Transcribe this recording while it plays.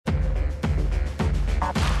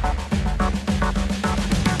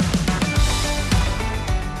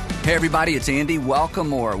Hey everybody, it's Andy.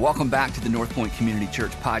 Welcome back to the North Point Community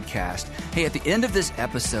Church podcast. Hey, at the end of this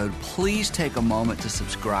episode, please take a moment to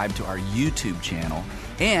subscribe to our YouTube channel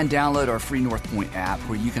and download our free North Point app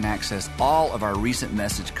where you can access all of our recent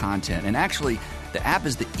message content. And actually, the app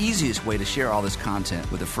is the easiest way to share all this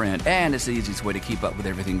content with a friend, and it's the easiest way to keep up with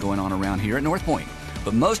everything going on around here at North Point.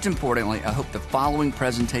 But most importantly, I hope the following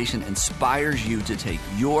presentation inspires you to take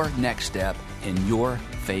your next step in your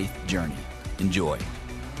faith journey. Enjoy.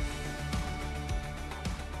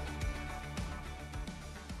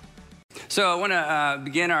 So I want to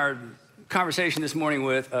begin our conversation this morning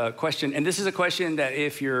with a question, and this is a question that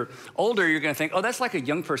if you're older, you're going to think, oh, that's like a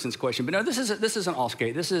young person's question. But no, this is an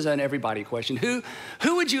all-skate. This is an everybody question. Who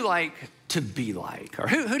would you like to be like? Or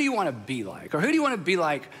who do you want to be like? Or who do you want to be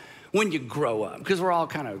like when you grow up? Because we're all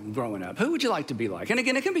kind of growing up. Who would you like to be like? And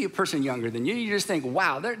again, it can be a person younger than you. You just think,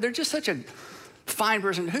 wow, they're just such a fine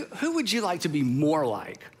person. Who would you like to be more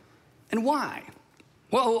like? And why?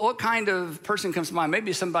 Well, what kind of person comes to mind?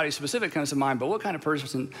 Maybe somebody specific comes to mind, but what kind of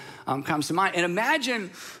person comes to mind? And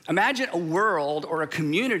imagine a world or a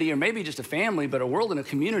community, or maybe just a family, but a world and a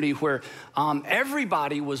community where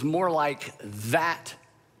everybody was more like that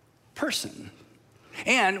person.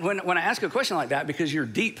 And when I ask a question like that, because you're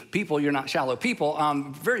deep people, you're not shallow people,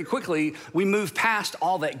 very quickly we move past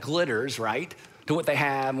all that glitters, right? To what they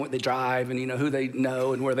have and what they drive and who they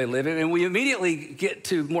know and where they live. And we immediately get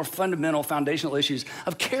to more fundamental foundational issues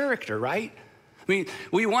of character, right? I mean,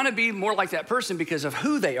 we want to be more like that person because of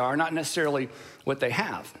who they are, not necessarily what they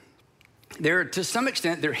have. To some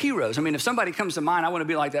extent, they're heroes. I mean, if somebody comes to mind, I want to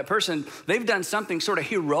be like that person, they've done something sort of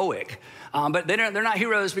heroic. But they're not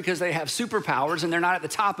heroes because they have superpowers, and they're not at the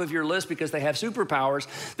top of your list because they have superpowers.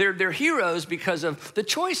 They're heroes because of the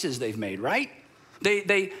choices they've made, right?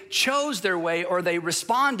 They chose their way, or they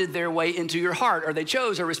responded their way into your heart, or they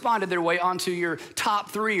chose or responded their way onto your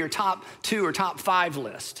top 3 or top 2 or top 5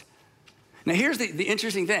 list. Now here's the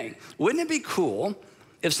interesting thing. Wouldn't it be cool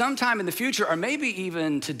if sometime in the future, or maybe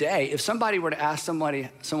even today, if somebody were to ask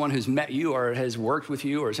someone who's met you or has worked with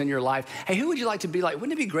you or is in your life, hey, who would you like to be like?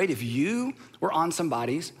 Wouldn't it be great if you were on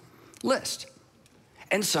somebody's list?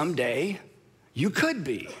 And someday you could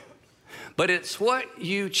be. But it's what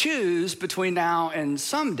you choose between now and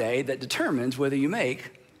someday that determines whether you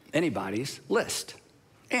make anybody's list.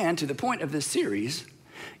 And to the point of this series,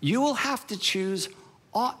 you will have to choose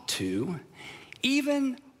ought to,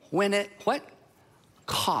 even when it,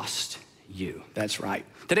 cost you. That's right.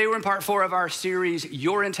 Today we're in part 4 of our series,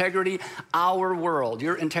 Your Integrity, Our World.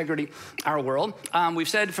 Your Integrity, Our World. We've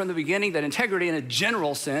said from the beginning that integrity in a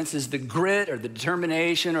general sense is the grit or the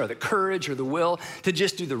determination or the courage or the will to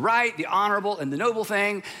just do the right, the honorable, and the noble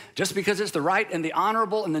thing, just because it's the right and the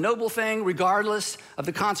honorable and the noble thing, regardless of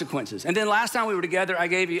the consequences. And then last time we were together, I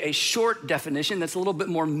gave you a short definition that's a little bit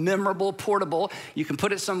more memorable, portable. You can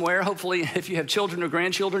put it somewhere. Hopefully, if you have children or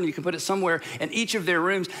grandchildren, you can put it somewhere in each of their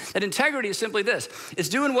rooms. That integrity is simply this. It's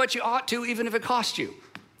doing what you ought to, even if it costs you.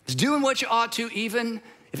 It's doing what you ought to, even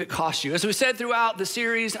if it costs you. As we said throughout the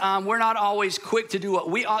series, we're not always quick to do what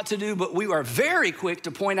we ought to do, but we are very quick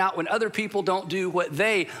to point out when other people don't do what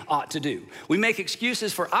they ought to do. We make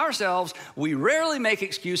excuses for ourselves. We rarely make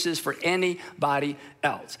excuses for anybody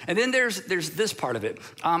else. And then there's this part of it.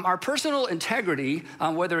 Our personal integrity,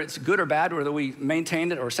 whether it's good or bad, whether we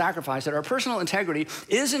maintain it or sacrifice it, our personal integrity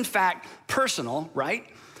is in fact personal, right?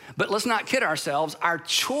 But let's not kid ourselves. Our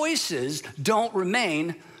choices don't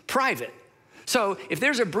remain private. So if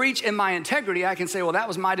there's a breach in my integrity, I can say, well, that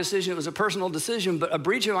was my decision. It was a personal decision, but a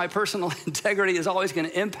breach of my personal integrity is always going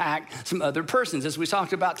to impact some other persons. As we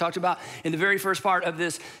talked about in the very first part of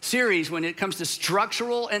this series, when it comes to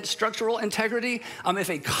structural integrity, if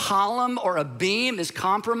a column or a beam is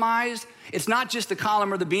compromised, it's not just the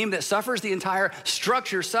column or the beam that suffers, the entire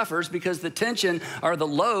structure suffers because the tension or the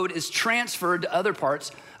load is transferred to other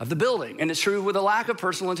parts of the building. And it's true with a lack of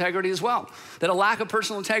personal integrity as well. That a lack of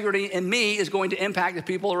personal integrity in me is going to impact the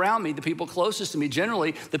people around me, the people closest to me,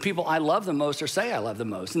 generally the people I love the most or say I love the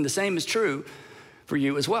most. And the same is true for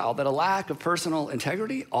you as well, that a lack of personal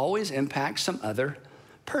integrity always impacts some other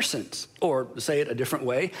persons. Or say it a different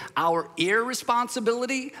way, our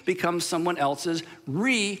irresponsibility becomes someone else's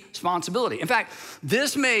responsibility. In fact,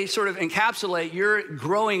 this may sort of encapsulate your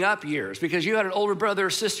growing up years because you had an older brother or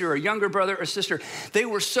sister or a younger brother or sister. They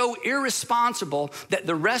were so irresponsible that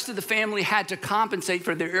the rest of the family had to compensate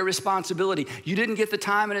for their irresponsibility. You didn't get the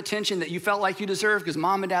time and attention that you felt like you deserved because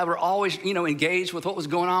mom and dad were always, engaged with what was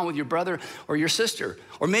going on with your brother or your sister.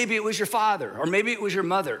 Or maybe it was your father, or maybe it was your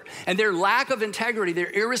mother. And their lack of integrity,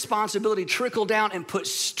 their irresponsibility trickled down and put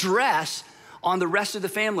stress on the rest of the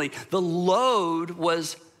family. The load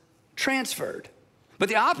was transferred. But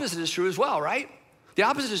the opposite is true as well, right? The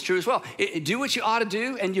opposite is true as well. Do what you ought to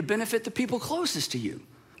do and you benefit the people closest to you.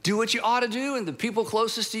 Do what you ought to do and the people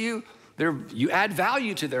closest to you, you add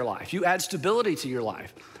value to their life. You add stability to your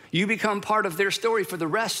life. You become part of their story for the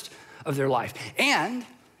rest of their life. And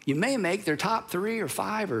you may make their top 3 or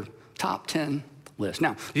 5 or top 10 list.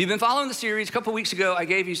 Now, if you've been following the series, a couple weeks ago, I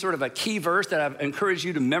gave you sort of a key verse that I've encouraged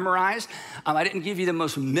you to memorize. I didn't give you the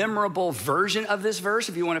most memorable version of this verse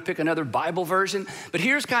if you want to pick another Bible version, but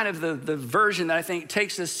here's kind of the version that I think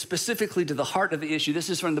takes us specifically to the heart of the issue.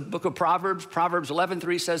 This is from the book of Proverbs. Proverbs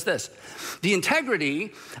 11:3 says this: the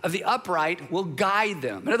integrity of the upright will guide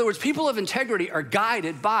them. In other words, people of integrity are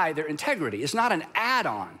guided by their integrity. It's not an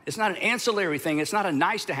add-on. It's not an ancillary thing. It's not a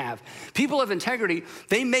nice to have. People of integrity,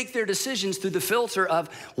 they make their decisions through the filter of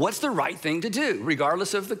what's the right thing to do,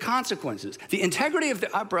 regardless of the consequences. The integrity of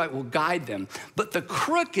the upright will guide them, but the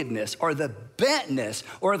crookedness or the bentness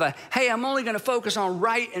or the, hey, I'm only going to focus on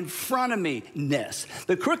right in front of me-ness,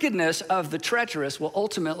 the crookedness of the treacherous will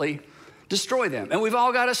ultimately destroy them. And we've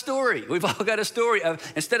all got a story. We've all got a story of,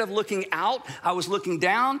 instead of looking out, I was looking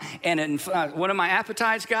down, and one of my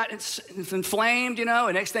appetites got inflamed,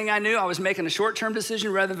 and next thing I knew, I was making a short-term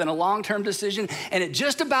decision rather than a long-term decision, and it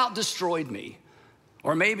just about destroyed me.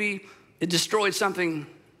 Or maybe it destroyed something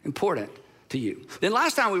important to you. Then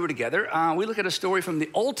last time we were together, we looked at a story from the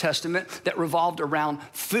Old Testament that revolved around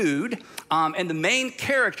food, and the main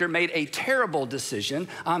character made a terrible decision.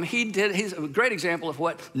 He's a great example of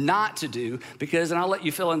what not to do because, and I'll let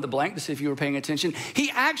you fill in the blank to see if you were paying attention, he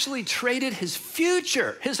actually traded his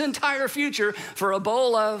future, his entire future, for a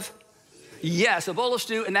bowl of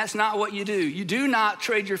stew, and that's not what you do. You do not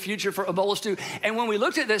trade your future for a bowl of stew. And when we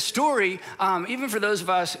looked at this story, even for those of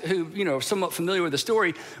us who, are somewhat familiar with the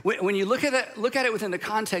story, when you look at it within the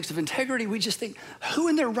context of integrity, we just think, who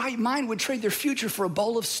in their right mind would trade their future for a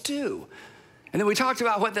bowl of stew? And then we talked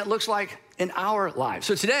about what that looks like in our lives.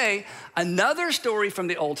 So today, another story from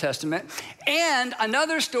the Old Testament and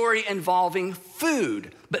another story involving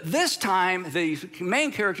food. But this time, the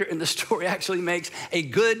main character in the story actually makes a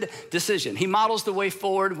good decision. He models the way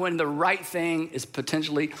forward when the right thing is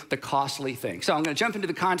potentially the costly thing. So I'm going to jump into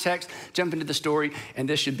the context, jump into the story, and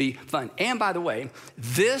this should be fun. And by the way,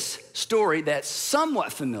 this story that's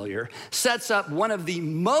somewhat familiar sets up one of the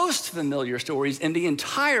most familiar stories in the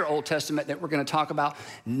entire Old Testament that we're going to talk about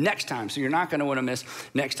next time. So you're not going to want to miss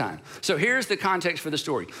next time. So here's the context for the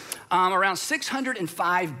story. Around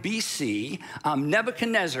 605 BC,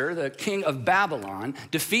 Nebuchadnezzar, the king of Babylon,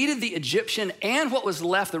 defeated the Egyptian and what was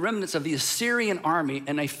left, the remnants of the Assyrian army,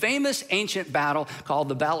 in a famous ancient battle called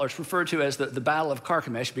the battle, or it's referred to as the Battle of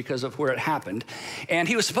Carchemish because of where it happened. And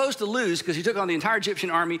he was supposed to lose because he took on the entire Egyptian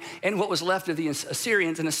army and what was left of the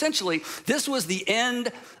Assyrians. And essentially, this was the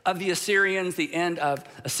end of the Assyrians, the end of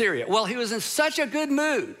Assyria. Well, he was in such a good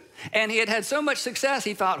mood, and he had had so much success,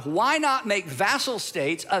 he thought, why not make vassal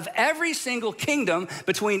states of every single kingdom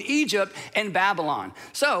between Egypt and Babylon?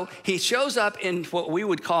 So he shows up in what we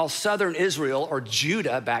would call southern Israel, or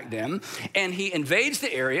Judah back then, and he invades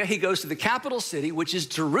the area. He goes to the capital city, which is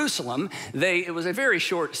Jerusalem. It was a very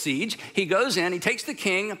short siege. He goes in, he takes the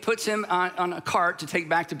king, puts him on a cart to take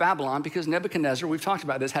back to Babylon, because Nebuchadnezzar, we've talked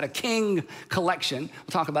about this, had a king collection.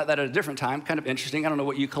 We'll talk about that at a different time. Kind of interesting. I don't know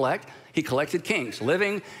what you collect. He collected kings,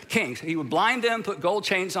 living kings. He would blind them, put gold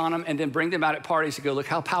chains on them, and then bring them out at parties to go, look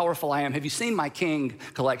how powerful I am. Have you seen my king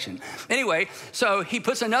collection? Anyway, so he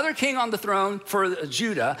puts another king on the throne for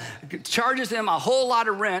Judah, charges them a whole lot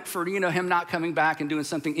of rent for, him not coming back and doing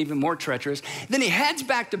something even more treacherous. Then he heads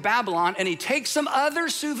back to Babylon, and he takes some other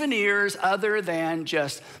souvenirs other than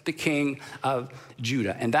just the king of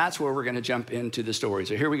Judah. And that's where we're going to jump into the story.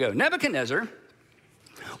 So here we go. Nebuchadnezzar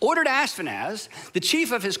ordered Ashpenaz, the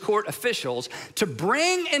chief of his court officials, to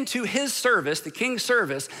bring into his service, the king's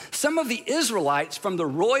service, some of the Israelites from the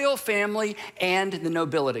royal family and the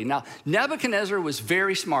nobility. Now, Nebuchadnezzar was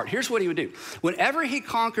very smart. Here's what he would do. Whenever he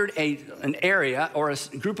conquered an area or a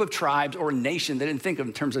group of tribes or a nation, they didn't think of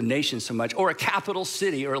in terms of nations so much, or a capital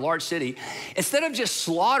city or a large city, instead of just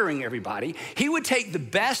slaughtering everybody, he would take the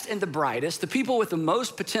best and the brightest, the people with the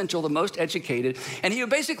most potential, the most educated, and he would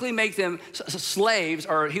basically make them slaves,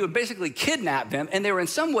 or he would basically kidnap them, and in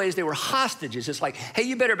some ways they were hostages. It's like, hey,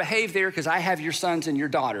 you better behave there because I have your sons and your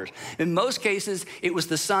daughters. In most cases, it was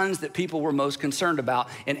the sons that people were most concerned about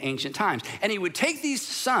in ancient times. And he would take these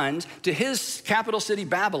sons to his capital city,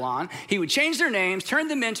 Babylon. He would change their names, turn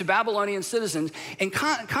them into Babylonian citizens, and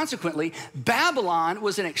consequently, Babylon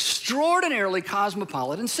was an extraordinarily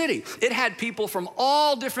cosmopolitan city. It had people from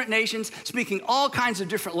all different nations speaking all kinds of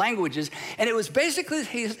different languages, and it was basically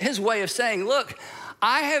his way of saying, look,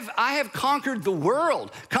 I have conquered the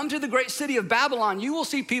world. Come to the great city of Babylon. You will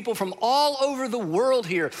see people from all over the world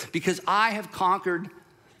here because I have conquered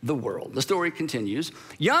the world. The story continues.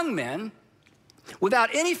 Young men without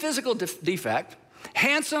any physical defect,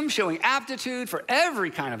 handsome, showing aptitude for every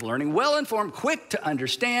kind of learning, well-informed, quick to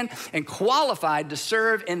understand, and qualified to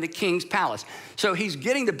serve in the king's palace. So he's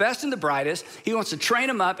getting the best and the brightest. He wants to train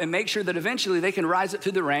them up and make sure that eventually they can rise up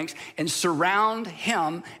through the ranks and surround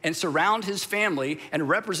him and surround his family and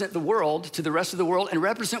represent the world to the rest of the world and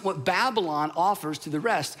represent what Babylon offers to the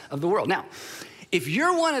rest of the world. Now, if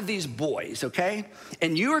you're one of these boys, okay,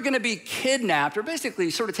 and you are gonna be kidnapped or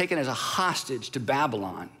basically sort of taken as a hostage to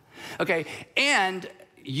Babylon, okay, and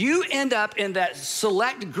you end up in that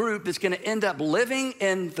select group that's gonna end up living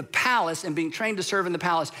in the palace and being trained to serve in the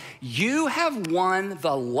palace, you have won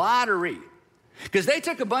the lottery. Because they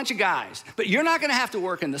took a bunch of guys, but you're not gonna have to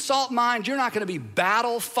work in the salt mines, you're not gonna be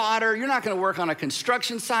battle fodder, you're not gonna work on a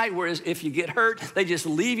construction site, whereas if you get hurt, they just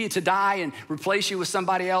leave you to die and replace you with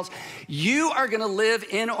somebody else. You are gonna live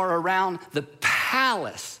in or around the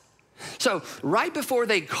palace. So right before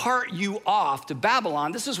they cart you off to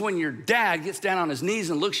Babylon, this is when your dad gets down on his knees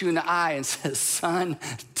and looks you in the eye and says, son,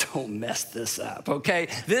 don't mess this up, okay?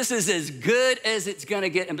 This is as good as it's gonna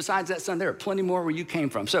get. And besides that, son, there are plenty more where you came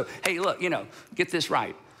from. So, hey, look, get this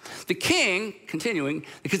right. The king, continuing,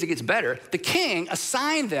 because it gets better, the king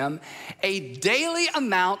assigned them a daily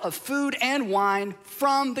amount of food and wine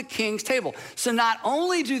from the king's table. So not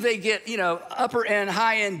only do they get, upper and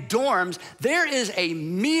high end dorms, there is a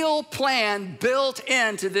meal plan built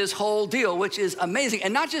into this whole deal, which is amazing.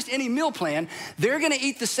 And not just any meal plan, they're gonna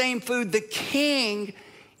eat the same food the king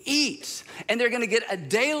eats, and they're gonna get a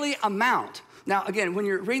daily amount. Now, again, when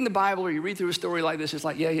you're reading the Bible or you read through a story like this, it's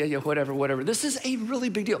like, yeah, whatever. This is a really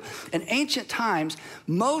big deal. In ancient times,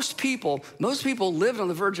 most people lived on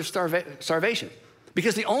the verge of starvation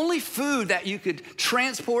because the only food that you could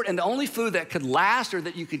transport and the only food that could last or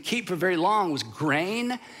that you could keep for very long was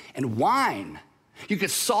grain and wine. You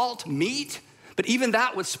could salt meat, but even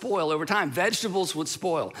that would spoil over time. Vegetables would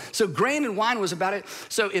spoil. So grain and wine was about it.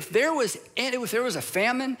 So if there was a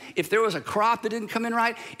famine, if there was a crop that didn't come in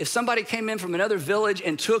right, if somebody came in from another village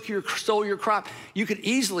and stole your crop, you could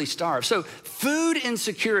easily starve. So food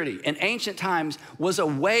insecurity in ancient times was a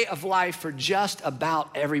way of life for just about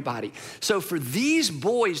everybody. So for these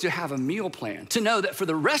boys to have a meal plan, to know that for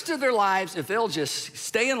the rest of their lives, if they'll just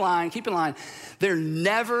stay in line, keep in line, they're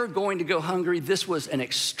never going to go hungry. This was an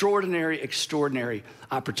extraordinary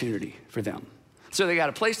opportunity for them. So they got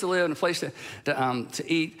a place to live and a place to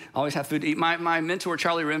eat, always have food to eat. My mentor,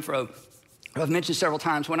 Charlie Renfro, I've mentioned several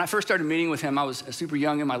times, when I first started meeting with him, I was super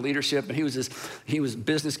young in my leadership, and he was a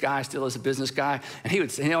business guy, still is a business guy, and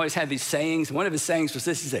he always had these sayings. One of his sayings was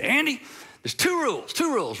this: he said, Andy, there's two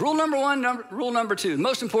rules. Rule number one, rule number two,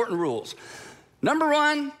 most important rules. Number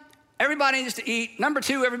one, everybody needs to eat. Number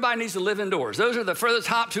two, everybody needs to live indoors. Those are the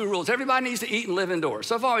top two rules. Everybody needs to eat and live indoors.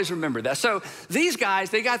 So I've always remembered that. So these guys,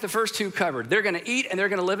 they got the first two covered. They're gonna eat and they're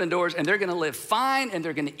gonna live indoors and they're gonna live fine and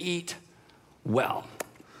they're gonna eat well.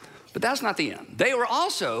 But that's not the end. They were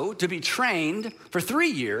also to be trained for 3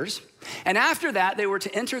 years, and after that, they were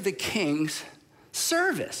to enter the king's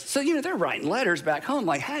service. So, they're writing letters back home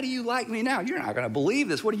like, how do you like me now? You're not gonna believe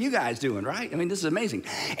this. What are you guys doing, right? I mean, this is amazing.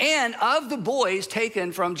 And of the boys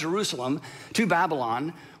taken from Jerusalem to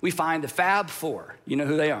Babylon, we find the Fab Four. You know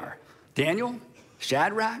who they are? Daniel,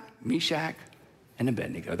 Shadrach, Meshach, and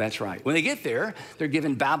Abednego. That's right. When they get there, they're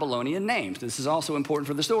given Babylonian names. This is also important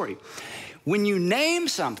for the story. When you name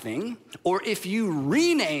something, or if you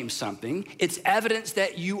rename something, it's evidence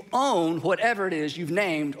that you own whatever it is you've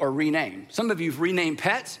named or renamed. Some of you've renamed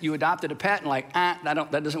pets. You adopted a pet and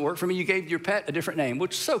that doesn't work for me. You gave your pet a different name,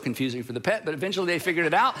 which is so confusing for the pet, but eventually they figured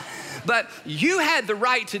it out. But you had the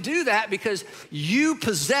right to do that because you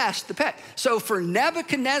possessed the pet. So for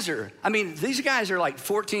Nebuchadnezzar, these guys are like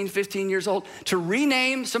 14, 15 years old. To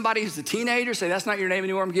rename somebody who's a teenager, say, that's not your name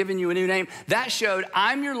anymore, I'm giving you a new name. That showed,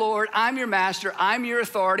 I'm your Lord, I'm your master, I'm your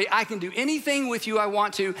authority, I can do anything with you I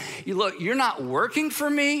want to. You're not working for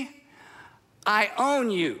me, I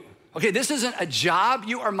own you. Okay, this isn't a job,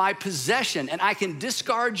 you are my possession, and I can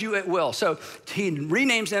discard you at will. So he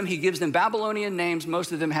renames them, he gives them Babylonian names.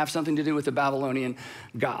 Most of them have something to do with the Babylonian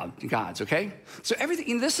gods, okay? So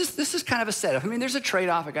everything, this is kind of a setup. There's a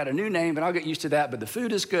trade-off. I got a new name, but I'll get used to that, but the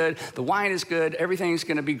food is good, the wine is good, everything's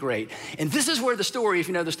gonna be great. And this is where the story, if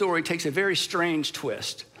you know the story, takes a very strange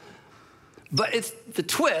twist. But it's the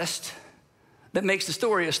twist that makes the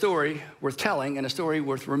story a story worth telling and a story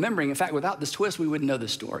worth remembering. In fact, without this twist, we wouldn't know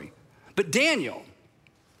this story. But Daniel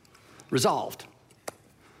resolved.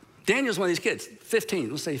 Daniel's one of these kids, 15,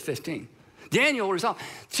 let's say 15. Daniel resolved.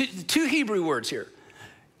 Two Hebrew words here.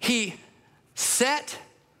 He set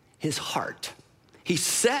his heart. He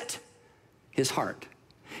set his heart.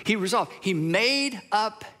 He resolved. He made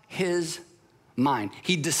up his mind.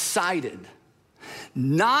 He decided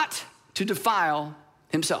not to defile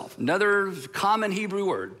himself. Another common Hebrew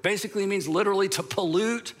word. Basically means literally to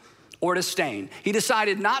pollute or to stain. He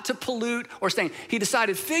decided not to pollute or stain. He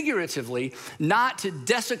decided figuratively not to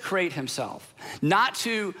desecrate himself, not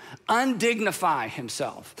to undignify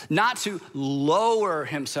himself, not to lower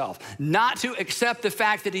himself, not to accept the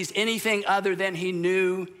fact that he's anything other than he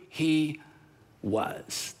knew he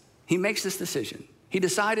was. He makes this decision. He'd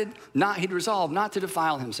resolved not to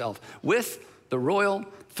defile himself with the royal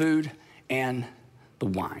food and the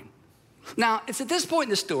wine. Now, it's at this point in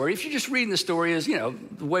the story, if you're just reading the story as, the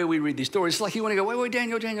way we read these stories, it's like you want to go, wait,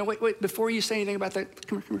 Daniel, wait, before you say anything about that,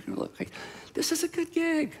 come here, look. Okay, this is a good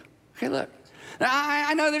gig. Okay, look. Now,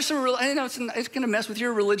 I know there's it's going to mess with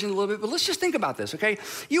your religion a little bit, but let's just think about this, okay?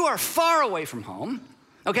 You are far away from home.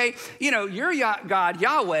 Okay, your God,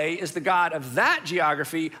 Yahweh, is the God of that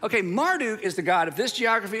geography. Okay, Marduk is the God of this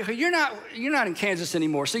geography. Okay, you're not in Kansas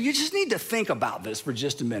anymore, so you just need to think about this for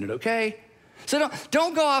just a minute, okay? So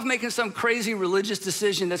don't go off making some crazy religious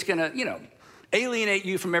decision that's gonna, alienate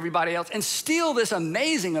you from everybody else and steal this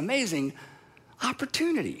amazing, amazing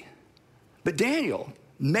opportunity. But Daniel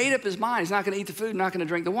made up his mind. He's not gonna eat the food, not gonna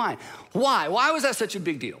drink the wine. Why? Why was that such a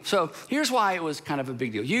big deal? So here's why it was kind of a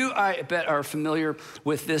big deal. You, I bet, are familiar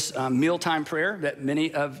with this mealtime prayer that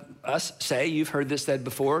many of us say. You've heard this said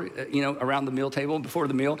before, around the meal table, before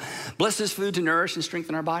the meal. Bless this food to nourish and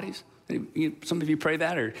strengthen our bodies. Some of you pray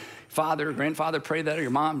that, or father or grandfather pray that, or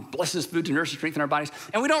your mom, bless this food to nourish and strengthen our bodies.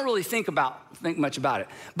 And we don't really think much about it.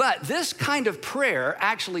 But this kind of prayer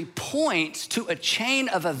actually points to a chain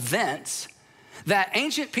of events that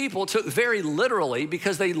ancient people took very literally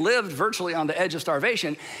because they lived virtually on the edge of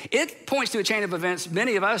starvation. It points to a chain of events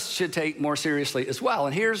many of us should take more seriously as well.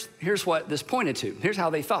 And here's what this pointed to. Here's how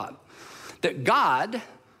they thought. That God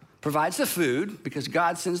provides the food because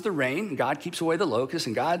God sends the rain, and God keeps away the locusts,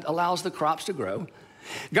 and God allows the crops to grow.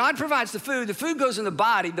 God provides the food goes in the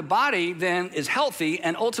body then is healthy,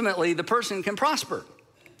 and ultimately the person can prosper.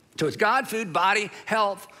 So it's God, food, body,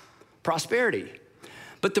 health, prosperity.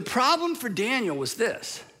 But the problem for Daniel was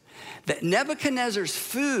this, that Nebuchadnezzar's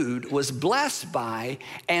food was blessed by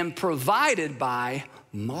and provided by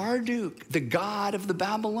Marduk, the god of the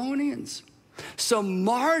Babylonians. So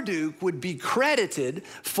Marduk would be credited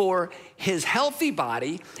for his healthy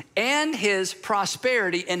body and his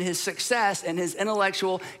prosperity and his success and his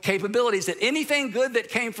intellectual capabilities. That anything good that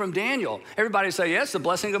came from Daniel, everybody would say, yes, the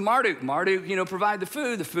blessing of Marduk. Marduk, provided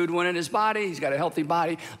the food went in his body, he's got a healthy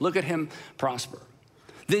body, look at him prosper.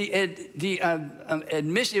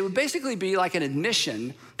 Admission, it would basically be like an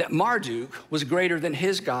admission that Marduk was greater than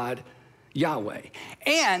his God, Yahweh.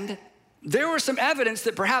 And there was some evidence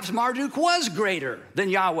that perhaps Marduk was greater than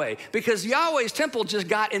Yahweh because Yahweh's temple just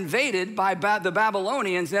got invaded by the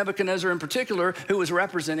Babylonians, Nebuchadnezzar in particular, who was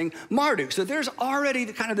representing Marduk. So there's already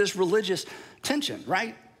kind of this religious tension,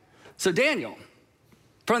 right? So Daniel,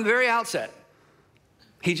 from the very outset,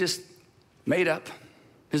 he just made up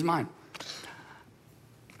his mind.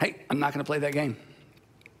 Hey, I'm not gonna play that game.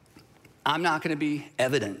 I'm not gonna be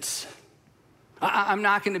evidence. I'm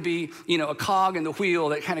not gonna be, a cog in the wheel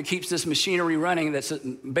that kind of keeps this machinery running that's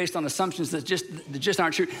based on assumptions that just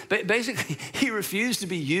aren't true. But basically, he refused to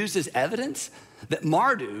be used as evidence that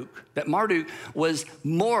Marduk was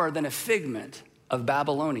more than a figment of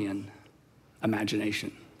Babylonian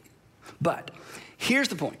imagination. But here's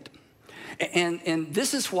the point, and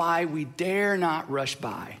this is why we dare not rush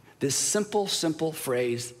by this simple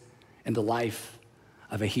phrase in the life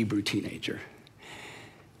of a Hebrew teenager.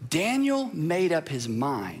 Daniel made up his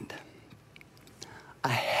mind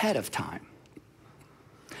ahead of time.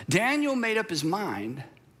 Daniel made up his mind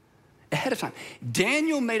ahead of time.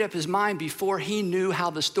 Daniel made up his mind before he knew how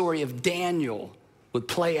the story of Daniel would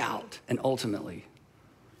play out and ultimately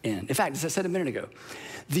end. In fact, as I said a minute ago,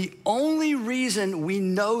 the only reason we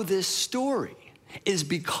know this story is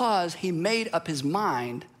because he made up his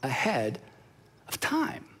mind ahead of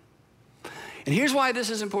time. And here's why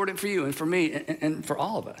this is important for you and for me and for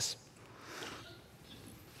all of us.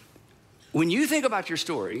 When you think about your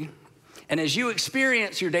story, and as you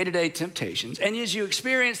experience your day-to-day temptations, and as you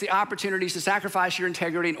experience the opportunities to sacrifice your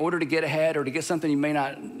integrity in order to get ahead or to get something you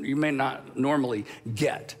may not normally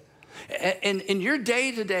get, and in your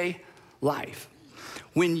day-to-day life,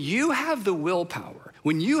 when you have the willpower,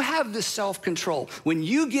 when you have the self-control, when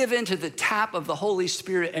you give into the tap of the Holy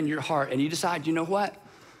Spirit in your heart and you decide, you know what?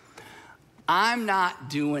 I'm not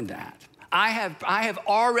doing that.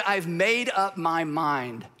 I've made up my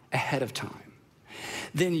mind ahead of time.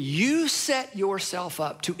 Then you set yourself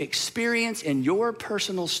up to experience in your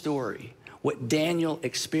personal story what Daniel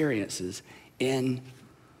experiences in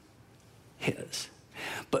his.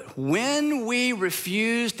 But when we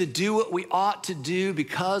refuse to do what we ought to do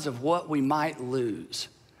because of what we might lose,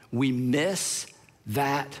 we miss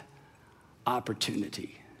that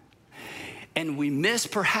opportunity. And we miss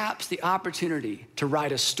perhaps the opportunity to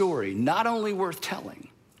write a story not only worth telling,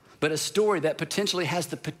 but a story that potentially has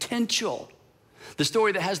the potential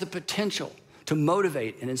to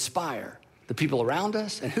motivate and inspire the people around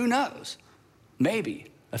us, and who knows, maybe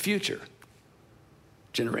a future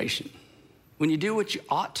generation. When you do what you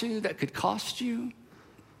ought to, that could cost you.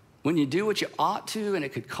 When you do what you ought to and it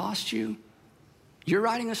could cost you, you're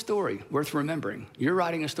writing a story worth remembering. You're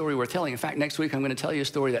writing a story worth telling. In fact, next week I'm going to tell you a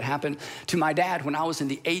story that happened to my dad when I was in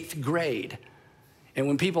the 8th grade. And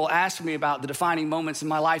when people ask me about the defining moments in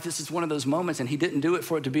my life, this is one of those moments, and he didn't do it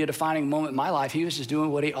for it to be a defining moment in my life. He was just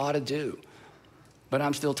doing what he ought to do. But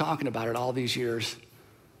I'm still talking about it all these years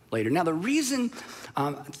later. Now, the reason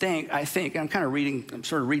I'm sort of reading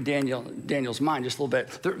Daniel's mind just a little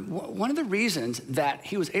bit. One of the reasons that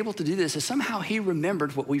he was able to do this is somehow he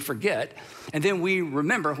remembered what we forget, and then we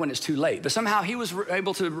remember when it's too late. But somehow he was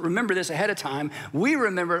able to remember this ahead of time. We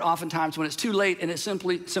remember it oftentimes when it's too late, and it's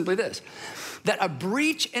simply this, that a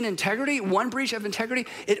breach in integrity, one breach of integrity,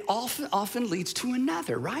 it often leads to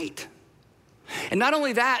another, right? And not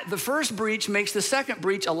only that, the first breach makes the second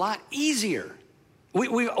breach a lot easier.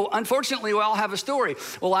 Unfortunately, we all have a story.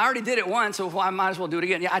 Well, I already did it once, so I might as well do it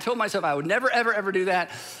again. Yeah, I told myself I would never, ever, ever do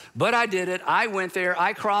that, but I did it. I went there,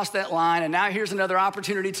 I crossed that line, and now here's another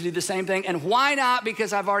opportunity to do the same thing. And why not?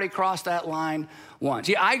 Because I've already crossed that line once.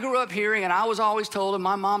 Yeah, I grew up hearing, and I was always told, and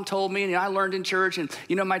my mom told me, and I learned in church, and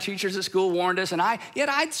my teachers at school warned us, and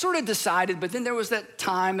I'd sort of decided, but then there was that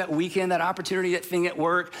time, that weekend, that opportunity, that thing at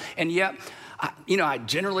work, and yet, I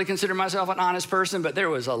generally consider myself an honest person, but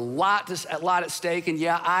there was a lot at stake. And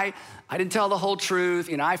I didn't tell the whole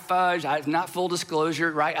truth. I fudged. Not full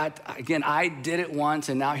disclosure, right? I did it once,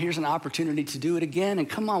 and now here's an opportunity to do it again. And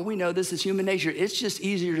come on, we know this is human nature. It's just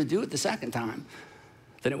easier to do it the second time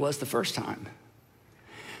than it was the first time.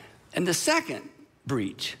 And the second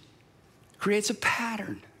breach creates a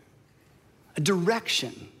pattern, a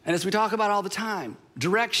direction. And as we talk about all the time,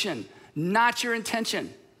 direction, not your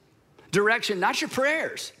intention. Direction, not your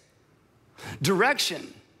prayers.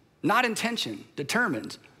 Direction, not intention,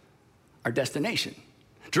 determines our destination.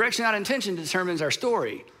 Direction, not intention, determines our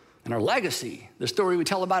story and our legacy, the story we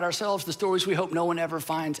tell about ourselves, the stories we hope no one ever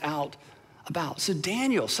finds out about. So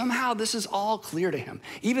Daniel, somehow this is all clear to him.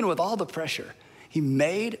 Even with all the pressure, he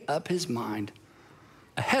made up his mind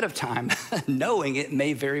ahead of time, knowing it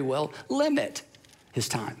may very well limit his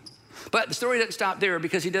time. But the story doesn't stop there,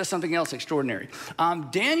 because he does something else extraordinary.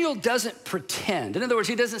 Daniel doesn't pretend. In other words,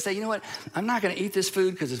 he doesn't say, you know what, I'm not going to eat this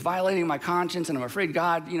food because it's violating my conscience, and I'm afraid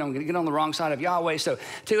God, I'm going to get on the wrong side of Yahweh. So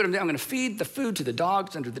tell you what I'm doing, I'm going to feed the food to the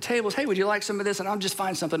dogs under the tables. Hey, would you like some of this? And I'll just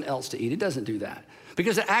find something else to eat. He doesn't do that,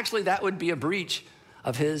 because actually that would be a breach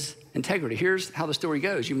of his integrity. Here's how the story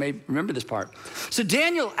goes. You may remember this part. So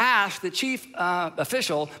Daniel asked the chief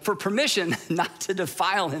official for permission not to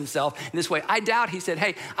defile himself in this way. I doubt he said,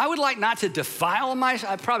 hey, I would like not to defile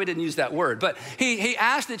myself. I probably didn't use that word, but he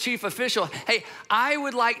asked the chief official, hey, I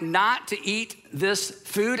would like not to eat this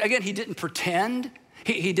food. Again, he didn't pretend.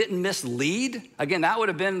 He didn't mislead. Again, that would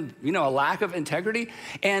have been, a lack of integrity.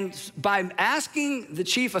 And by asking the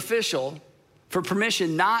chief official for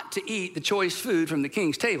permission not to eat the choice food from the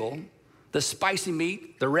king's table, the spicy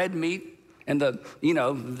meat, the red meat, and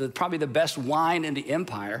probably the best wine in the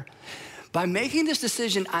empire, by making this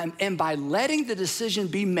decision and by letting the decision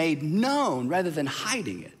be made known rather than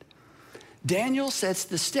hiding it, Daniel sets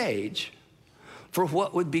the stage for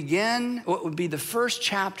what would be the first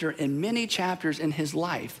chapter in many chapters in his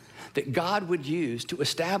life that God would use to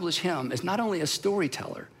establish him as not only a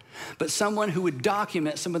storyteller, but someone who would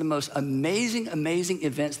document some of the most amazing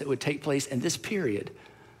events that would take place in this period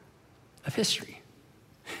of history.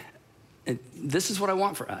 And this is what I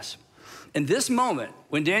want for us. In this moment,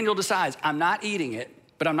 when Daniel decides, I'm not eating it,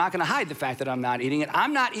 but I'm not going to hide the fact that I'm not eating it.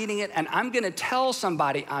 I'm not eating it, and I'm going to tell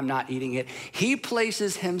somebody I'm not eating it. He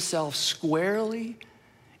places himself squarely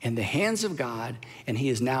in the hands of God, and he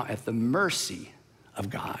is now at the mercy of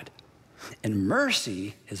God. And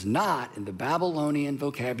mercy is not in the Babylonian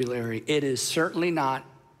vocabulary. It is certainly not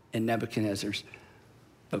in Nebuchadnezzar's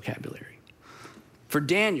vocabulary. For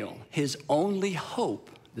Daniel, his only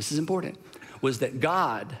hope, this is important, was that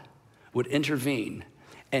God would intervene.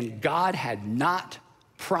 And God had not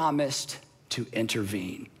promised to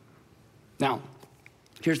intervene. Now,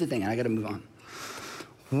 here's the thing, and I gotta move on.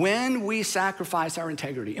 When we sacrifice our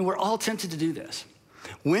integrity, and we're all tempted to do this,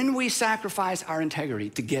 when we sacrifice our integrity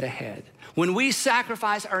to get ahead, when we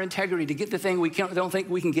sacrifice our integrity to get the thing we don't think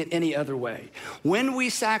we can get any other way, when we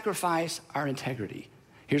sacrifice our integrity,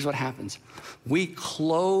 here's what happens. We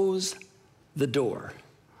close the door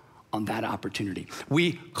on that opportunity.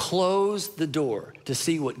 We close the door to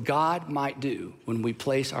see what God might do when we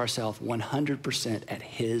place ourselves 100% at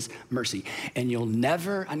his mercy. And you'll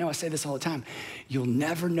never, I know I say this all the time, you'll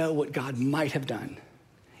never know what God might have done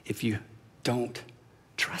if you don't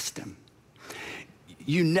trust him.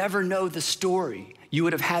 You never know the story you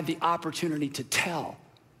would have had the opportunity to tell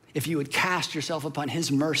if you would cast yourself upon his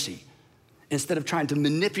mercy instead of trying to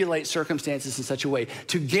manipulate circumstances in such a way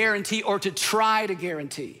to guarantee or to try to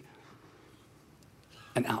guarantee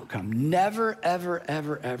an outcome. Never, ever,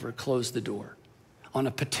 ever, ever close the door on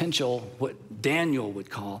a potential, what Daniel would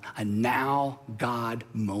call a now God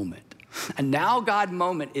moment. A now God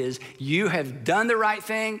moment is you have done the right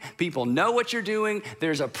thing, people know what you're doing,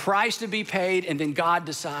 there's a price to be paid, and then God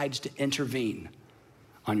decides to intervene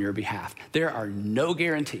on your behalf. There are no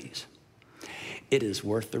guarantees. It is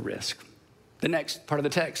worth the risk. The next part of the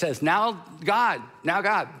text says, now God.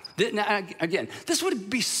 Again, this would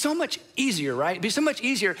be so much easier, right? It'd be so much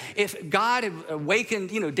easier if God had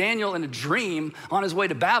awakened, Daniel in a dream on his way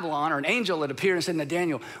to Babylon, or an angel had appeared and said, now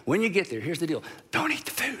Daniel, when you get there, here's the deal. Don't eat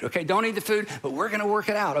the food, okay? Don't eat the food, but we're gonna work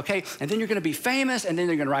it out, okay? And then you're gonna be famous, and then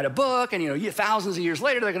they're gonna write a book, and thousands of years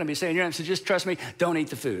later, they're gonna be saying, so just trust me, don't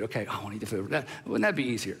eat the food, okay? I won't eat the food. Wouldn't that be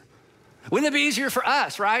easier? Wouldn't it be easier for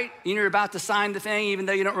us, right? You're about to sign the thing, even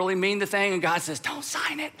though you don't really mean the thing, and God says, don't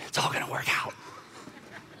sign it. It's all gonna work out.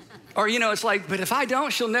 Or, it's like, but if I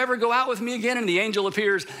don't, she'll never go out with me again. And the angel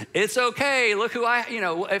appears, it's okay, look who right?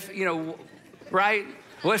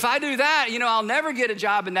 Well, if I do that, I'll never get a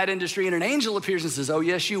job in that industry. And an angel appears and says, oh,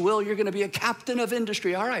 yes, you will. You're gonna be a captain of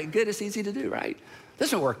industry. All right, good, it's easy to do, right?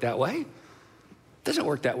 Doesn't work that way. Doesn't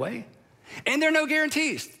work that way. And there are no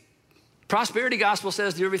guarantees. Prosperity gospel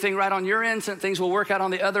says do everything right on your end, things will work out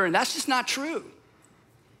on the other, and that's just not true.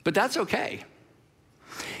 But that's okay.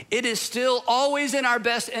 It is still always in our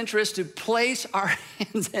best interest to place our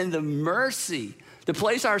hands in the mercy, to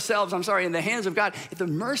place ourselves, in the hands of God, at the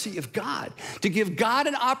mercy of God, to give God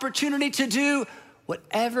an opportunity to do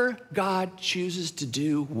whatever God chooses to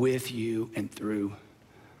do with you and through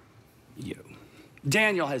you.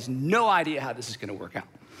 Daniel has no idea how this is gonna work out.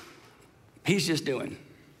 He's just doing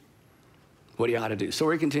what he ought to do. So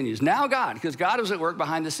he continues. Now God, because God was at work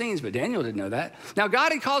behind the scenes, but Daniel didn't know that. Now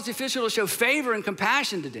God had caused the official to show favor and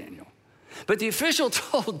compassion to Daniel. But the official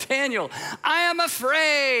told Daniel, I'm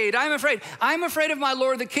afraid of my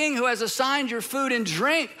lord the king who has assigned your food and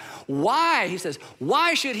drink. Why? He says,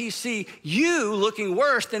 why should he see you looking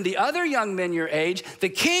worse than the other young men your age? The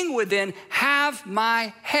king would then have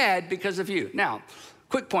my head because of you. Now,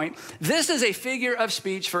 quick point. This is a figure of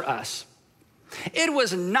speech for us. It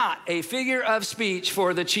was not a figure of speech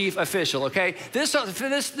for the chief official, okay? This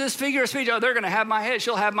figure of speech, they're gonna have my head,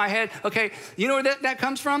 she'll have my head, okay? You know where that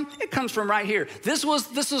comes from? It comes from right here. This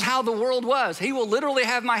is how the world was. He will literally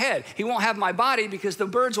have my head. He won't have my body because the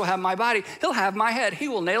birds will have my body. He'll have my head. He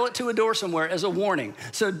will nail it to a door somewhere as a warning.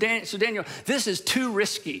 So Daniel, this is too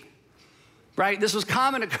risky. Right? This was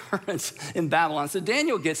common occurrence in Babylon. So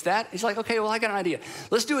Daniel gets that. He's like, okay, well, I got an idea.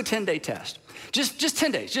 Let's do a 10-day test. Just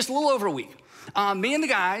 10 days, just a little over a week. Me and the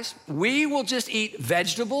guys, we will just eat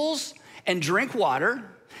vegetables and drink water.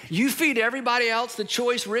 You feed everybody else the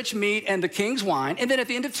choice rich meat and the king's wine. And then at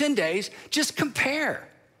the end of 10 days, just compare.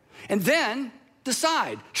 And then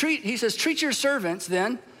decide. He says, treat your servants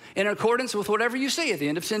then in accordance with whatever you see. At the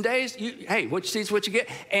end of 10 days, hey, what you see is what you get.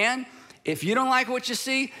 And if you don't like what you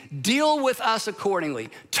see, deal with us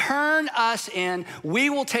accordingly. Turn us in.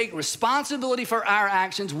 We will take responsibility for our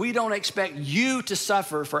actions. We don't expect you to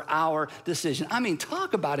suffer for our decision. I mean,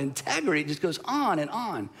 talk about integrity. It just goes on and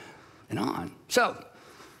on and on. So,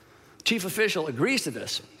 chief official agrees to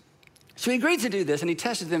this. So he agreed to do this, and he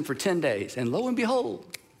tested them for 10 days. And lo and behold,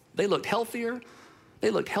 they looked healthier.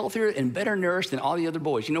 They looked healthier and better nourished than all the other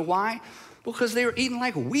boys. You know why? Because they were eating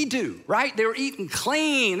like we do, right? They were eating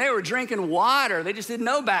clean. They were drinking water. They just didn't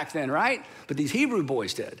know back then, right? But these Hebrew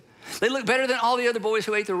boys did. They looked better than all the other boys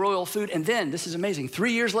who ate the royal food. And then, this is amazing,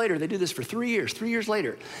 3 years later, they do this for 3 years. 3 years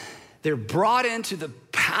later, they're brought into the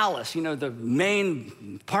palace, the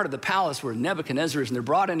main part of the palace where Nebuchadnezzar is, and they're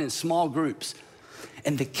brought in small groups.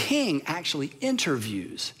 And the king actually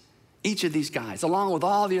interviews each of these guys, along with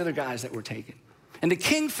all the other guys that were taken. And the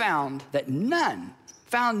king found none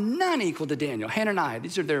equal to Daniel, Hananiah,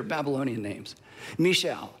 these are their Babylonian names,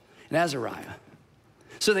 Mishael and Azariah.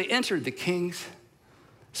 So they entered the king's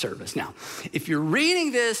service. Now, if you're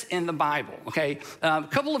reading this in the Bible, okay, a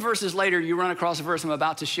couple of verses later, you run across a verse I'm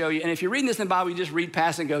about to show you. And if you're reading this in the Bible, you just read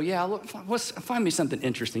past and go, yeah, look, find me something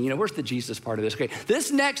interesting. You know, where's the Jesus part of this? Okay,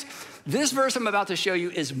 this verse I'm about to show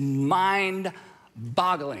you is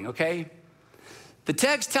mind-boggling, okay? The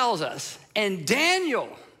text tells us, and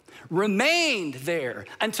Daniel remained there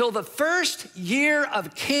until the first year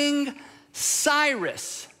of King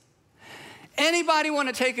Cyrus. Anybody want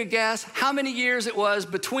to take a guess how many years it was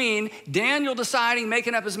between Daniel deciding,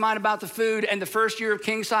 making up his mind about the food, and the first year of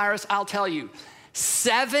King Cyrus? I'll tell you,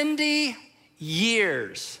 70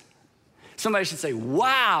 years. Somebody should say,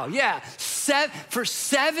 wow, yeah. For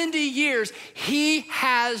 70 years, he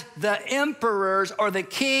has the emperor's or the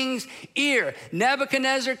king's ear.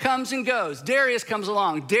 Nebuchadnezzar comes and goes. Darius comes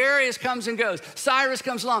along. Darius comes and goes. Cyrus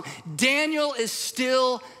comes along. Daniel is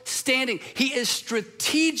still standing. He is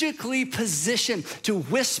strategically positioned to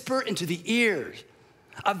whisper into the ears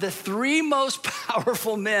of the three most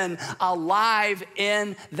powerful men alive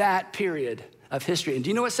in that period of history. And do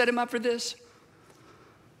you know what set him up for this?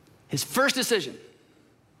 His first decision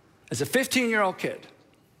as a 15-year-old kid,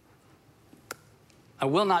 I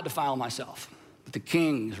will not defile myself with the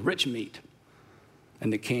king's rich meat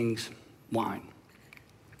and the king's wine.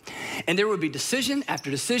 And there would be decision after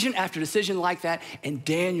decision after decision like that, and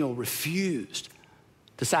Daniel refused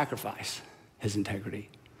to sacrifice his integrity.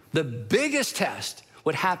 The biggest test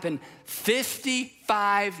would happen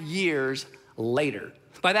 55 years later.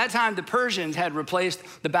 By that time, the Persians had replaced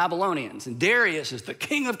the Babylonians, and Darius is the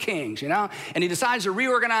king of kings, you know? And he decides to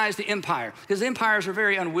reorganize the empire, because empires are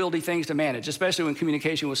very unwieldy things to manage, especially when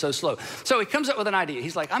communication was so slow. So he comes up with an idea.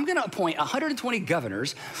 He's like, I'm gonna appoint 120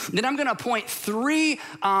 governors, then I'm gonna appoint three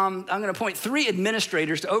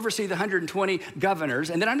administrators to oversee the 120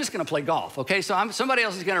 governors, and then I'm just gonna play golf, okay? So somebody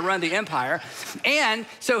else is gonna run the empire. And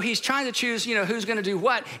so he's trying to choose, you know, who's gonna do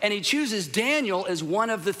what, and he chooses Daniel as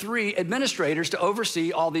one of the three administrators to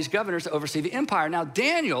oversee all these governors to oversee the empire. Now,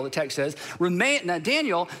 Daniel, the text says,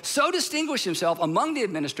 Daniel so distinguished himself among the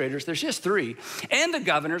administrators, there's just three, and the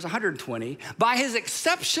governors, 120, by his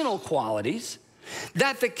exceptional qualities,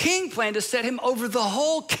 that the king planned to set him over the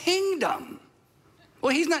whole kingdom.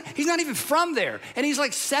 Well, he's not even from there, and he's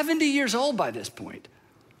like 70 years old by this point.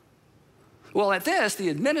 Well, at this, the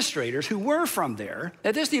administrators who were from there,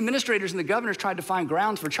 and the governors tried to find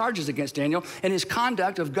grounds for charges against Daniel and his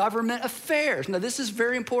conduct of government affairs. Now, this is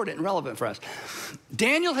very important and relevant for us.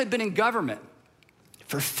 Daniel had been in government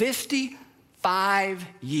for 55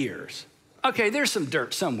 years. Okay, there's some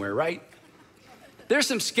dirt somewhere, right? There's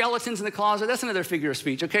some skeletons in the closet. That's another figure of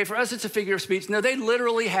speech, okay? For us, it's a figure of speech. No, they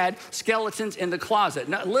literally had skeletons in the closet.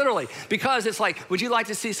 No, literally, because it's like, would you like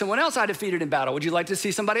to see someone else I defeated in battle? Would you like to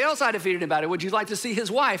see somebody else I defeated in battle? Would you like to see his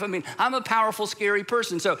wife? I mean, I'm a powerful, scary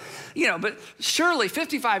person. So, you know, but surely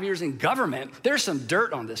 55 years in government, there's some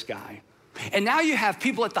dirt on this guy. And now you have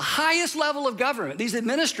people at the highest level of government, these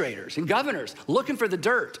administrators and governors, looking for the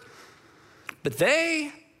dirt. But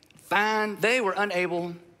they were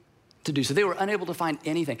unable to do so. They were unable to find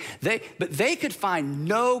anything. But they could find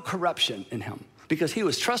no corruption in him because he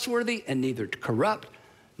was trustworthy and neither corrupt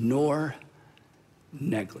nor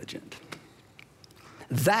negligent.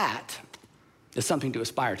 That is something to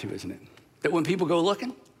aspire to, isn't it? That when people go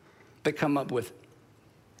looking, they come up with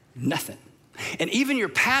nothing. And even your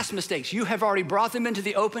past mistakes, you have already brought them into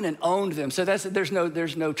the open and owned them. So there's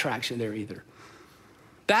no traction there either.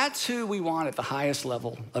 That's who we want at the highest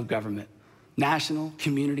level of government. National,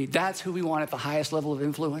 community, that's who we want at the highest level of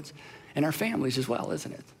influence, and our families as well,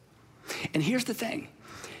 isn't it? And here's the thing.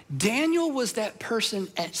 Daniel was that person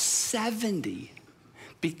at 70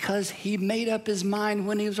 because he made up his mind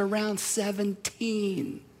when he was around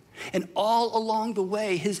 17. And all along the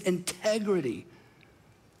way, his integrity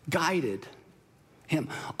guided him.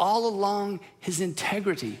 All along, his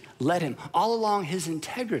integrity led him. All along, his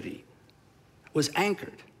integrity was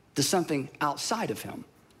anchored to something outside of him.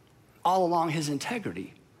 All along, his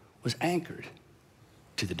integrity was anchored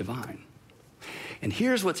to the divine. And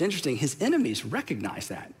here's what's interesting. His enemies recognized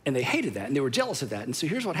that, and they hated that, and they were jealous of that. And so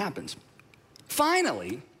here's what happens.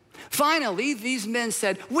 Finally, these men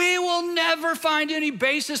said, we will never find any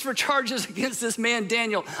basis for charges against this man,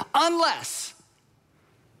 Daniel, unless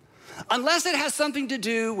it has something to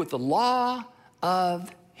do with the law of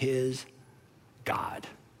his God.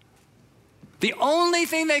 The only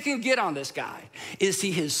thing they can get on this guy is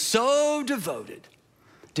he is so devoted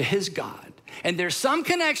to his God. And there's some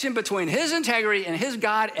connection between his integrity and his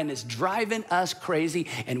God, and it's driving us crazy.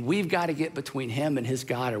 And we've got to get between him and his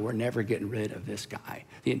God, or we're never getting rid of this guy.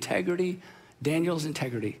 The integrity, Daniel's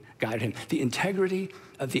integrity guided him. The integrity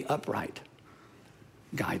of the upright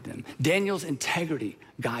guide them. Daniel's integrity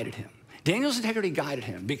guided him. Daniel's integrity guided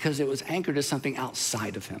him because it was anchored to something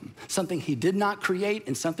outside of him, something he did not create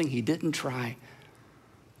and something he didn't try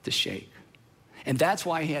to shake. And that's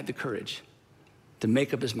why he had the courage to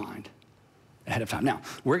make up his mind ahead of time. Now,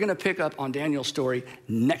 we're gonna pick up on Daniel's story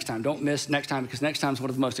next time. Don't miss next time, because next time is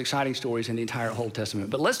one of the most exciting stories in the entire Old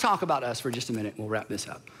Testament. But let's talk about us for just a minute. We'll wrap this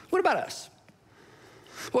up. What about us?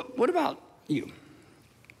 What about you?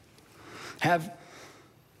 Have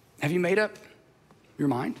you made up your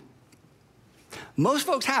mind? Most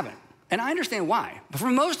folks haven't, and I understand why. But for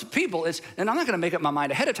most people, and I'm not gonna make up my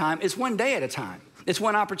mind ahead of time, it's one day at a time. It's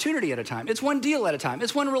one opportunity at a time. It's one deal at a time.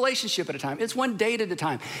 It's one relationship at a time. It's one date at a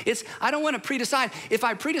time. I don't wanna pre-decide. If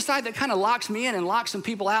I pre-decide, that kind of locks me in and locks some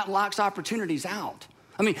people out and locks opportunities out.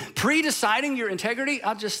 I mean, pre-deciding your integrity,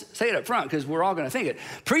 I'll just say it up front because we're all gonna think it.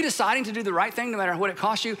 Pre-deciding to do the right thing no matter what it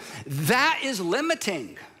costs you, that is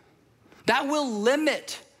limiting. That will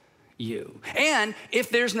limit you. And if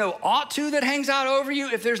there's no ought to that hangs out over you,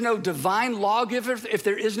 if there's no divine lawgiver, if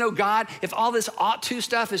there is no God, if all this ought to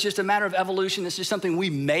stuff is just a matter of evolution, it's just something we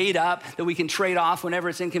made up that we can trade off whenever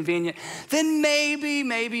it's inconvenient, then maybe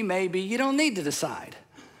you don't need to decide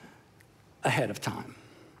ahead of time.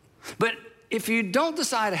 But if you don't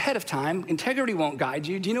decide ahead of time, integrity won't guide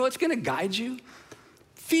you. Do you know what's gonna guide you?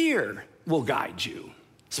 Fear will guide you.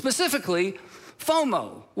 Specifically,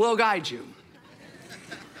 FOMO will guide you.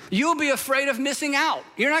 You'll be afraid of missing out.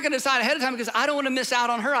 You're not gonna decide ahead of time because I don't wanna miss out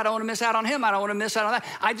on her. I don't wanna miss out on him. I don't wanna miss out on that.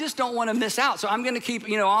 I just don't wanna miss out. So I'm gonna keep,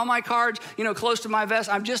 all my cards, close to my vest.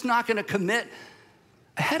 I'm just not gonna commit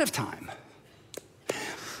ahead of time.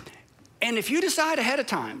 And if you decide ahead of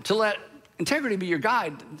time to let integrity be your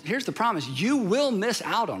guide, here's the promise: you will miss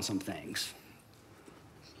out on some things.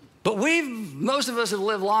 But most of us have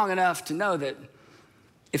lived long enough to know that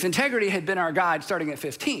if integrity had been our guide starting at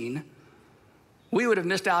 15, we would have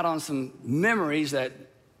missed out on some memories that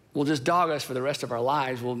will just dog us for the rest of our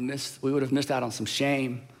lives. We would have missed out on some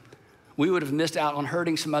shame. We would have missed out on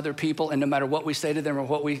hurting some other people, and no matter what we say to them or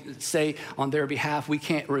what we say on their behalf, we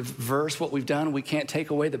can't reverse what we've done. We can't take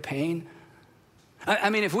away the pain. I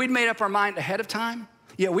mean, if we'd made up our mind ahead of time,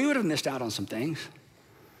 yeah, we would have missed out on some things.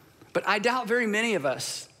 But I doubt very many of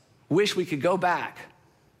us wish we could go back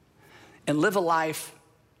and live a life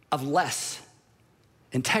of less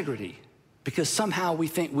integrity, because somehow we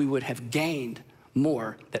think we would have gained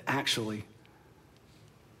more that actually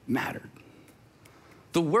mattered.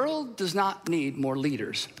 The world does not need more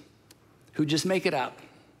leaders who just make it up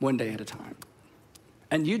one day at a time.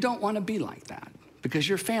 And you don't want to be like that, because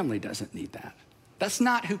your family doesn't need that. That's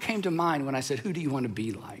not who came to mind when I said, who do you want to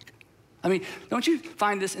be like? I mean, don't you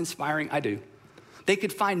find this inspiring? I do. They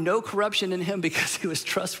could find no corruption in him because he was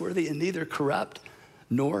trustworthy and neither corrupt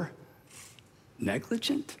nor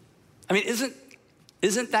negligent. I mean,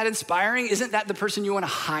 isn't that inspiring? Isn't that the person you want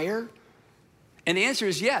to hire? And the answer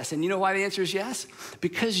is yes. And you know why the answer is yes?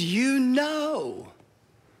 Because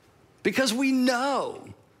because we know.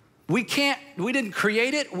 We didn't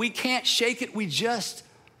create it. We can't shake it. We just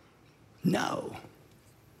know.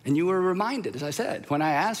 And you were reminded, as I said, when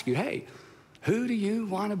I asked you, hey, who do you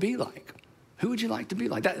want to be like? Who would you like to be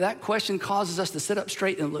like? That question causes us to sit up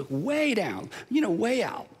straight and look way down, way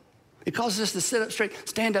out. It causes us to sit up straight,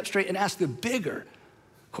 stand up straight, and ask the bigger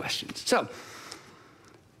questions. So,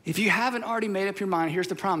 if you haven't already made up your mind, here's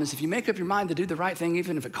the promise. If you make up your mind to do the right thing,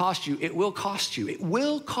 even if it costs you, it will cost you. It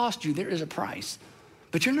will cost you. There is a price.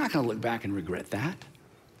 But you're not going to look back and regret that.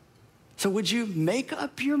 So would you make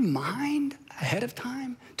up your mind ahead of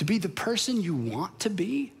time to be the person you want to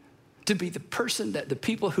be? To be the person that the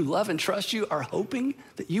people who love and trust you are hoping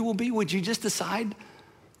that you will be? Would you just decide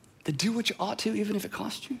to do what you ought to, even if it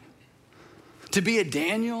costs you? To be a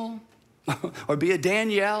Daniel or be a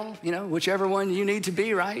Danielle, whichever one you need to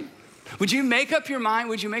be, right? Would you make up your mind?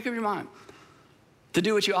 Would you make up your mind to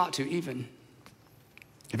do what you ought to, even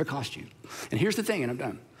if it costs you? And here's the thing, and I'm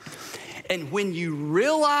done. And when you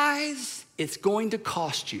realize it's going to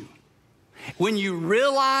cost you, when you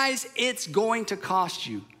realize it's going to cost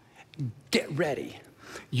you, get ready.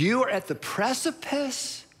 You are at the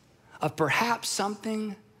precipice of perhaps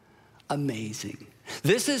something amazing.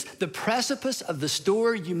 This is the precipice of the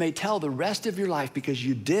story you may tell the rest of your life, because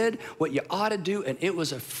you did what you ought to do and it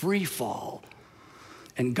was a free fall.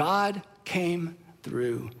 And God came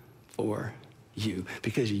through for you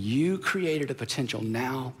because you created a potential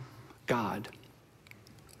now God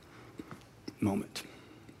moment.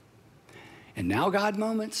 And now God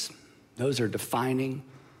moments, those are defining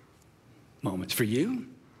moments for you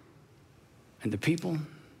and the people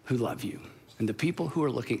who love you and the people who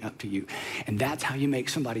are looking up to you. And that's how you make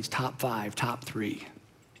somebody's top 5, top 3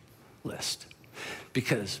 list.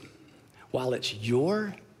 Because while it's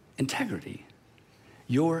your integrity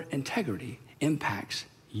impacts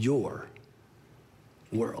your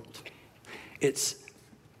world. It's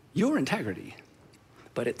your integrity,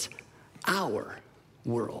 but it's our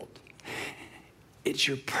world. It's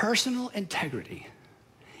your personal integrity.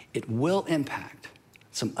 It will impact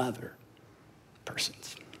some other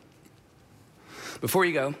persons. Before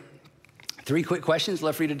you go, 3 quick questions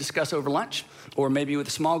left for you to discuss over lunch, or maybe with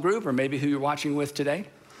a small group, or maybe who you're watching with today.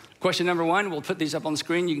 Question number 1, we'll put these up on the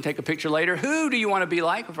screen. You can take a picture later. Who do you want to be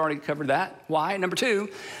like? We've already covered that. Why? Number 2,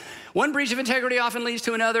 one breach of integrity often leads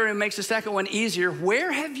to another and makes the second one easier. Where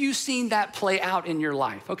have you seen that play out in your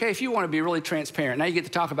life? Okay, if you want to be really transparent, now you get to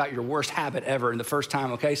talk about your worst habit ever in the first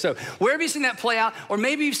time, okay? So where have you seen that play out? Or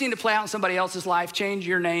maybe you've seen it play out in somebody else's life. Change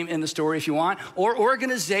your name in the story if you want. Or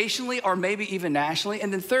organizationally, or maybe even nationally.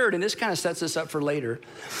 And then third, and this kind of sets us up for later,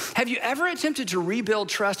 have you ever attempted to rebuild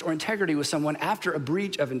trust or integrity with someone after a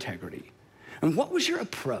breach of integrity? And what was your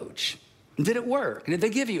approach? Did it work? And did they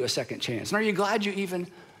give you a second chance? And are you glad you even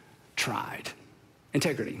tried?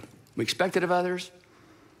 Integrity. We expect it of others.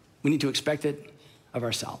 We need to expect it of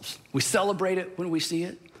ourselves. We celebrate it when we see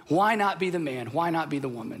it. Why not be the man? Why not be the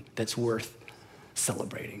woman that's worth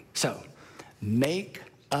celebrating? So make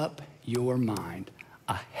up your mind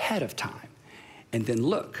ahead of time and then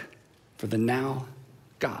look for the now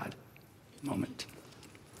God moment.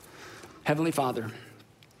 Heavenly Father,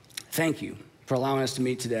 thank you for allowing us to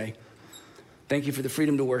meet today. Thank you for the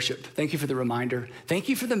freedom to worship. Thank you for the reminder. Thank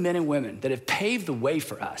you for the men and women that have paved the way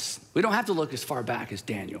for us. We don't have to look as far back as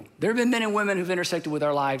Daniel. There have been men and women who've intersected with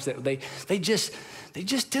our lives that they just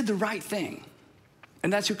did the right thing.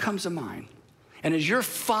 And that's who comes to mind. And as your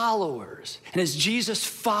followers, and as Jesus'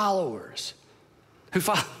 followers, who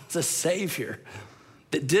follows a Savior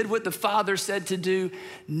that did what the Father said to do,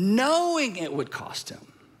 knowing it would cost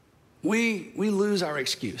him, we lose our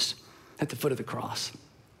excuse at the foot of the cross.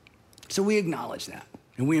 So we acknowledge that,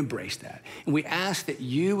 and we embrace that. And we ask that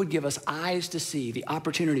you would give us eyes to see the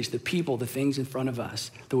opportunities, the people, the things in front of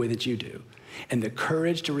us the way that you do, and the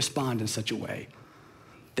courage to respond in such a way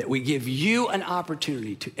that we give you an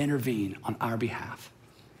opportunity to intervene on our behalf.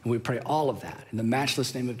 And we pray all of that in the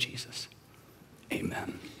matchless name of Jesus.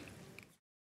 Amen.